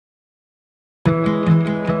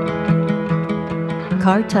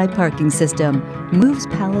Cart-type parking system moves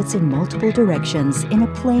pallets in multiple directions in a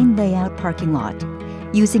plain layout parking lot,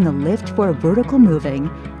 using a lift for a vertical moving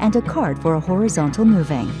and a cart for a horizontal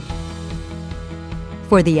moving.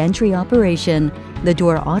 For the entry operation, the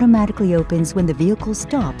door automatically opens when the vehicle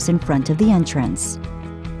stops in front of the entrance.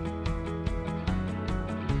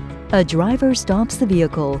 A driver stops the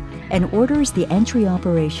vehicle and orders the entry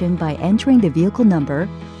operation by entering the vehicle number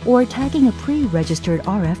or tagging a pre-registered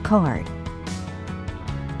RF card.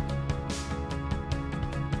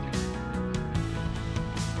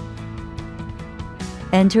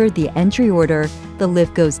 Enter the entry order, the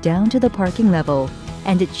lift goes down to the parking level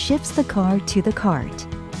and it shifts the car to the cart.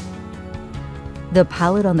 The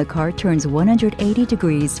pallet on the cart turns 180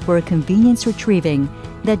 degrees for a convenience retrieving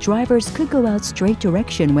that drivers could go out straight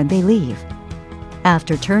direction when they leave.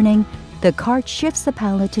 After turning, the cart shifts the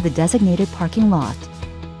pallet to the designated parking lot.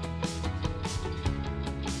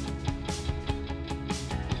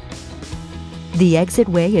 The exit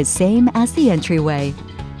way is same as the entryway.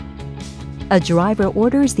 A driver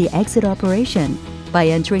orders the exit operation by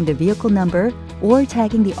entering the vehicle number or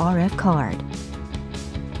tagging the RF card.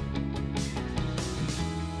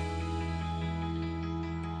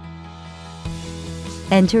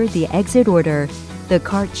 Enter the exit order. The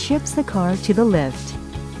cart shifts the car to the lift.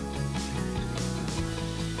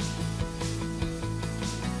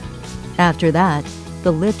 After that,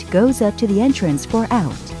 the lift goes up to the entrance for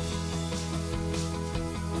out.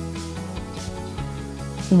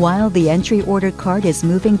 While the entry-ordered cart is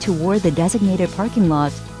moving toward the designated parking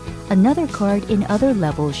lot, another cart in other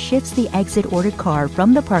levels shifts the exit-ordered car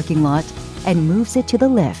from the parking lot and moves it to the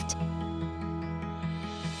lift.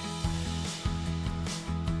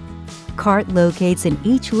 Cart locates in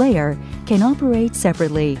each layer can operate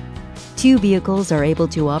separately. Two vehicles are able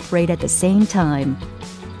to operate at the same time.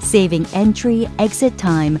 Saving entry-exit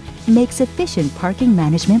time makes efficient parking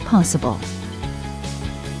management possible.